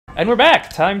And we're back.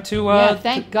 Time to, Yeah,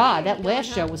 thank God. That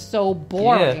last show was so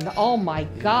boring. Yeah. Oh my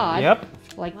God. Yep.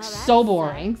 Like, so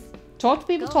boring. Talk to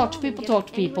people, talk to people, talk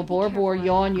to people. Bore,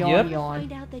 yawn, yawn, yawn.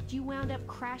 Find out that you wound up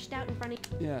crashed out in front of...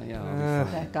 Yeah.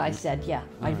 That guy said, yeah,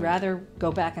 I'd rather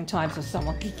go back in time so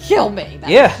someone could kill me.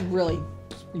 That Yeah. was really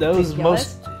That was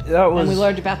ridiculous. That was... And we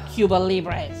learned about Cuba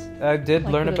Libres. I did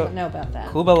Like, learn who doesn't about know about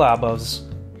that? Cuba Labos.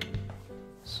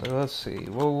 So let's see.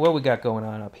 Well, what we got going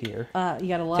on up here? You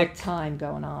got a lot of time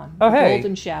going on. Oh, hey.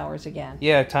 Golden showers again.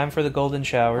 Yeah, time for the golden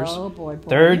showers. Oh boy.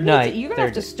 Third night. You're gonna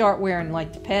have to start wearing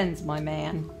like Depends, my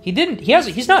man. He didn't.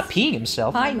 He's not peeing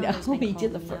himself. I know. He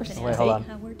did the first Wait, hold on.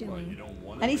 How we're doing.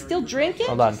 And he's still drinking?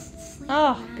 Hold on.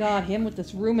 Oh, God, him with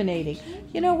this ruminating.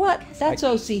 You know what? That's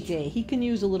OCD. He can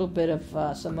use a little bit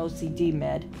of some OCD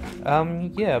med.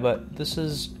 Yeah, but this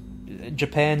is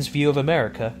Japan's view of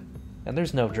America, and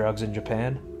there's no drugs in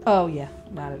Japan. Oh, yeah.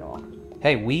 Not at all.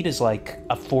 Hey, weed is like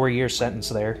a 4-year sentence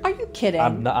there. Are you kidding?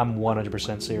 I'm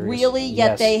 100% serious. Really?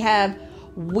 Yet Yes. they have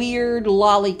weird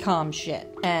lolicom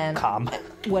shit and Calm.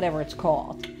 whatever it's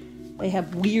called. They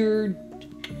have weird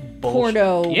Bullshit.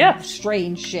 porno, Yeah.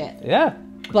 strange shit. Yeah.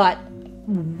 But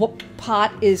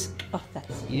pot is. Oh,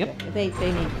 that's. Yep.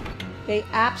 They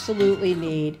absolutely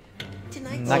need a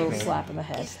Tonight's little Nightmare. slap in the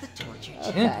head. is the torture.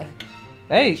 Okay.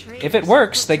 Hey, if it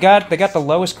works, they got the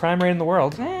lowest crime rate in the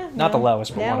world. Not the well,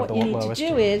 lowest, but now one of the what you need lowest. to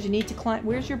do is you need to climb.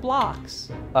 Where's your blocks?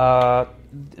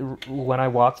 When I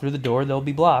walk through the door, there'll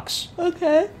be blocks.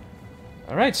 Okay.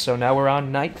 All right, so now we're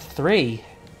on night 3.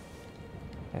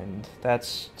 And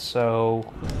that's so.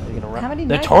 You're gonna run How many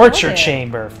the nights torture are there?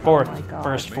 chamber, my God.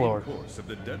 first floor. Course of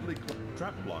the deadly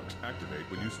trap blocks activate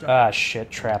when you stop. Ah,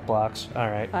 shit, trap blocks. All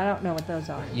right, I don't know what those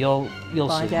are. you'll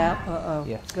Find see. out. Uh-oh.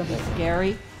 Yeah. It's gonna be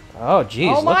scary. Oh,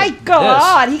 jeez. Oh look my at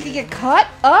God! He could get cut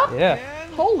up. This. Yeah.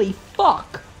 Holy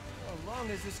fuck! How long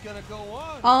is this gonna go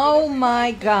on? Oh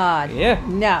my God! Yeah.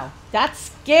 No,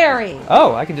 that's scary.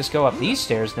 Oh, I can just go up these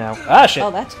stairs now. Ah, shit.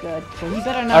 Oh, that's good. Well, you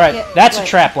better not. All right, get, that's a wait.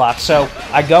 trap block. So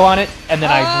I go on it and then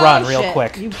I run real shit.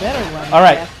 quick. You better run. All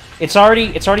right, yeah. it's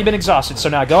already been exhausted. So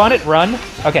now I go on it, run.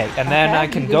 Okay, and then Okay, I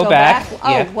can you go back. Oh,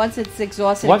 Yeah. once it's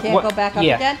exhausted, What- it can't what- go back up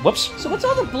yeah. again? Whoops. So what's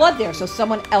all the blood there? So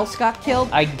someone else got killed?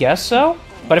 I guess so.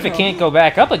 But if it can't go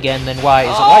back up again, then why is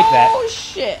it like that? Oh,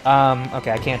 shit.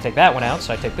 Okay, I can't take that one out,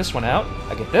 so I take this one out.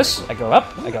 I get this. I go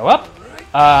up. I go up.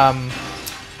 Oh,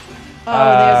 there's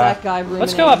that guy ruminating.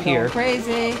 let's go up going here.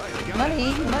 Crazy.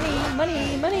 Money, money,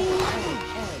 money, money.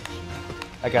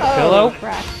 I got a pillow.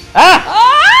 Crap. Ah!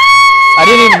 Ah! I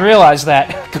didn't even realize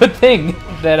that. Good thing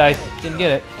that I didn't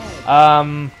get it.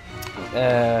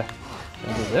 I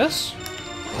do this.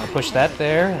 I push that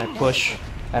there, and I push,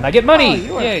 and I get money. Oh,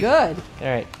 you are Yay. good. All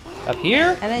right, up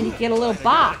here. And then you get a little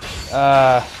box.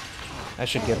 I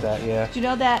should get that. Yeah. Do you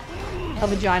know that a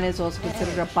vagina is also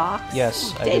considered a box?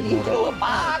 Yes, I Dave, did you know get a that. little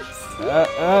box.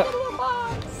 A little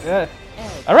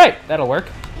box. All right, that'll work.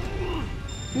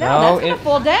 No, that's gonna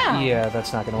fall down. Yeah,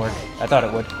 that's not gonna work. I thought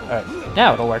it would. All right,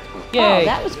 now it'll work. Yay! Oh,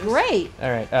 that was great. All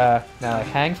right. Now I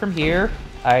hang from here.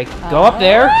 I go up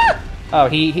there. Oh,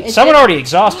 Is someone it- already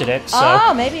exhausted it. So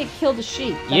Oh, maybe it killed a sheep.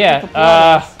 That's what the yeah.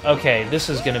 blood is. Okay. This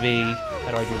is gonna be.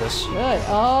 How do I do this? Good.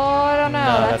 Oh, I don't know.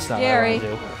 No, that's not scary.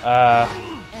 what I want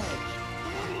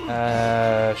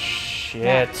to do.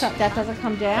 Shit. That doesn't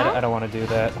come down? I don't want to do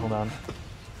that. Hold on.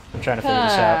 I'm trying to figure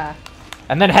this Ah. out.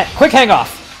 And then quick hang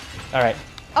off. All right.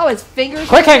 Oh, his fingers.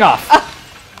 Quick hang off.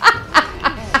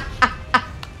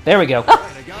 There we go.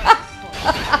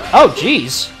 Oh,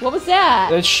 jeez. What was that?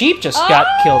 The sheep just got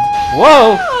killed.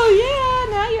 Whoa. Oh,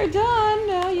 yeah. Now you're done.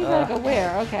 Now you gotta go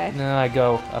where? Okay. Then I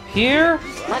go up here.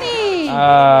 Money.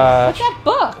 What's What's that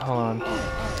book? Hold on.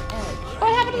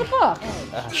 What happened to the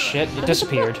book? Shit, it There's a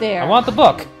disappeared. book there. I want the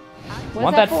book. What's I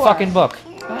want that for? fucking book.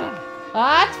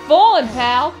 Ah, it's falling,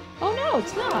 pal. Oh, no,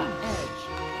 it's not.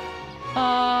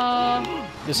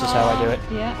 This is how I do it.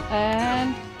 Yeah,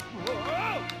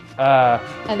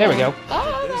 and There we go.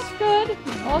 Oh, that's good.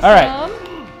 Awesome. All right.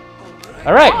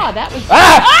 All right. Oh, that was.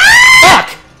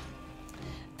 Fuck!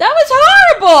 That was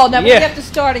horrible. Now we Yeah. have to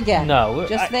start again. No.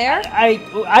 Just there?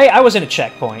 I was in a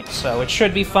checkpoint, so it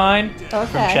should be fine from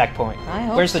Okay. checkpoint. I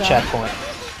hope Where's the so. checkpoint?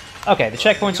 Okay, the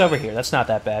checkpoint's over here. That's not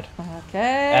that bad.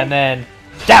 Okay. And then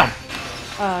down.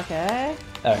 Okay.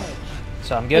 All right.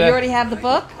 So I'm But you gonna. already have the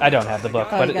book? I don't have the book,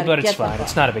 Oh, but you gotta but it's get the fine. book.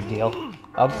 It's not a big deal.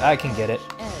 I can get it.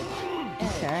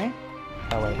 Okay.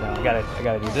 Oh wait, no. I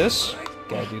gotta do this.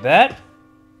 Gotta do that.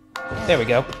 There we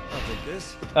go. I'll take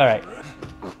this. All right.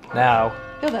 Now.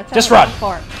 Oh, that's Just how run.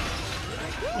 Part.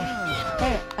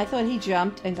 Wait, I thought he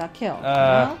jumped and got killed.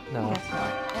 No. Guess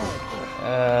not.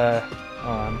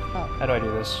 Hold on. Oh. How do I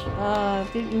do this?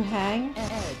 Didn't you hang?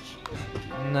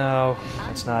 No,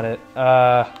 that's not it.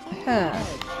 Huh.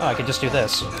 Oh, I could just do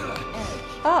this.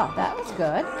 Oh, that was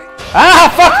good.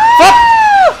 Ah, fuck!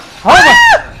 Oh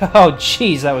my! Oh,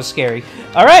 jeez, that was scary.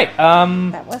 All right,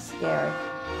 That was scary.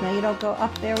 Now you don't go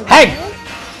up there with Hang! the hand?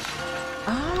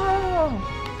 Oh.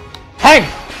 Hang!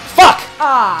 Fuck!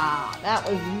 Ah, that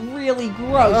was really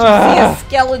gross. You see a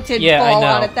skeleton Yeah, I fall know.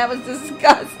 on it. That was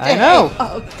disgusting. I know.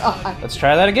 Oh, God. Let's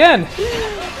try that again.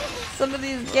 Some of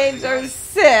these games are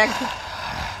sick.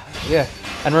 Yeah.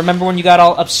 And remember when you got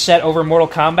all upset over Mortal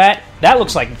Kombat? That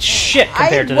looks like shit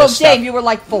compared to well, this Dave, stuff. you were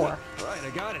like 4. Right, I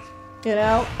got it. You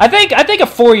know? I think a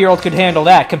 4-year-old could handle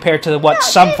that compared to what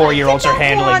some Dave, 4-year-olds I are didn't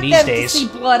handling want these them days. To see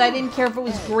blood. I didn't care if it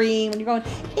was green. When you're going,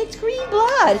 it's green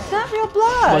blood. It's not real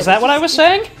blood. Was that what I was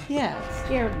saying? Yeah, it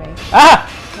scared me. Ah!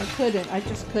 I couldn't. I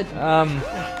just couldn't.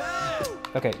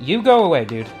 Okay, you go away,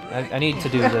 dude. I need to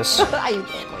do this.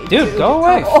 Dude, Dude, go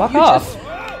away. Fuck off.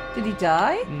 Did he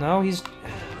die? No, he's...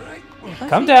 What's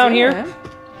Come he down doing? here.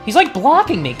 He's like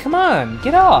blocking me. Come on,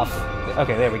 get off.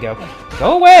 Okay, there we go.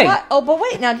 Go away. What? Oh, but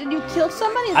wait, now, did you kill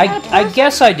somebody? Is that a I person?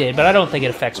 guess I did, but I don't think it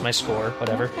affects my score.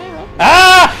 Whatever. Okay, okay.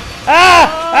 Ah!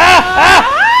 Ah! Ah!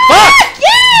 Ah! Fuck!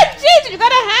 Yeah, Jesus, you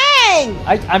gotta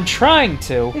hang! I'm trying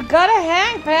to. You gotta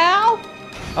hang, pal!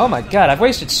 Oh my god, I've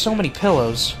wasted so many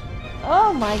pillows.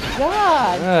 Oh my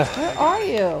god! Ugh. Where are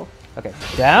you? Okay,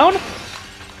 down.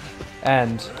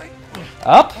 And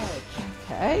up.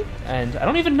 Okay. And I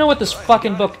don't even know what this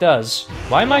fucking book does.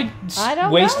 Why am I I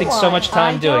don't wasting know so why. much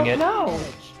time doing I it? don't know.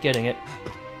 Getting it.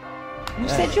 You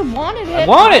said you wanted it. I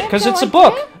want it have because no it's a idea.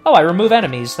 book. Oh, I remove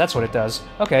enemies. That's what it does.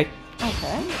 Okay.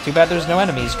 Okay. Too bad there's no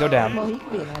enemies. Go down. Well, he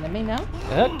could be an enemy now.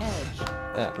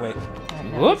 Wait. I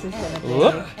know Whoop. this is gonna be-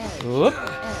 Whoop. Whoop.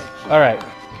 Alright.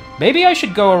 Maybe I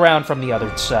should go around from the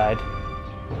other side.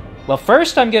 Well,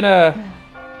 first I'm gonna...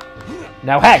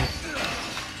 Now hang!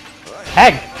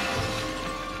 Hang!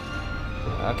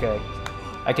 Okay.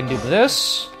 I can do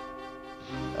this.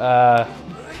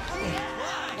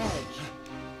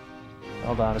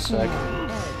 Hold on a sec.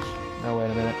 No, wait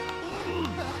a minute.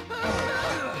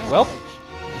 Well,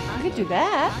 You could do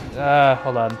that.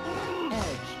 hold on.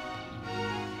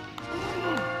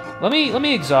 Let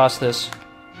me exhaust this.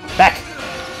 Back!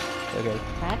 Okay.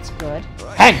 That's good.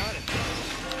 Hang!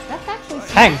 That's actually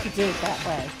Hang. smart to do it that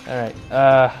way. Alright,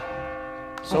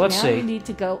 so But let's now see. you need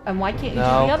to go, and why can't you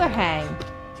No. do the other hang?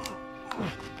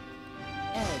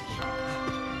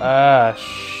 Ah,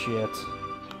 shit.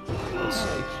 Let's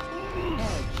see.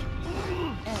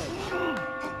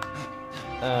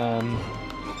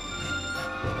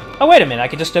 Oh, wait a minute, I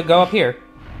could just go up here.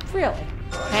 Really?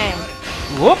 Hang.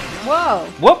 Whoop! Whoa.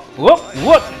 Whoop! Whoop!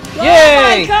 Whoop! Oh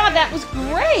my Yay! god, that was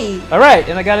great! Alright,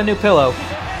 and I got a new pillow.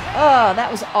 Oh, that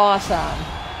was awesome.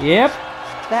 Yep.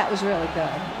 That was really good.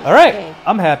 It was Alright, great.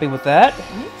 I'm happy with that.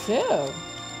 Me too.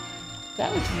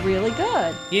 That was really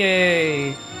good.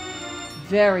 Yay!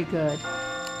 Very good.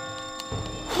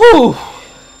 Whew!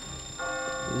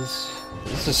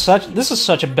 This is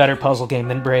such a better puzzle game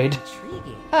than Braid.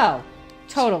 Oh,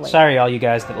 totally. Sorry, all you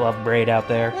guys that love Braid out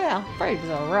there. Well, Braid was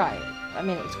alright. I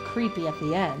mean, it was creepy at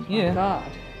the end. Yeah. Oh god.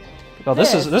 Well,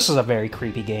 this is a very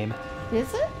creepy game.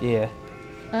 Is it? Yeah.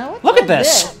 What's Look at all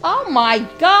this. Oh my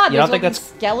god! You don't There's think all that's-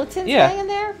 these skeletons Yeah. hanging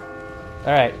there?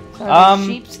 All right. Are they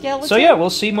sheep skeletons? So yeah, we'll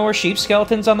see more sheep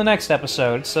skeletons on the next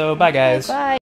episode. So bye, guys. Bye.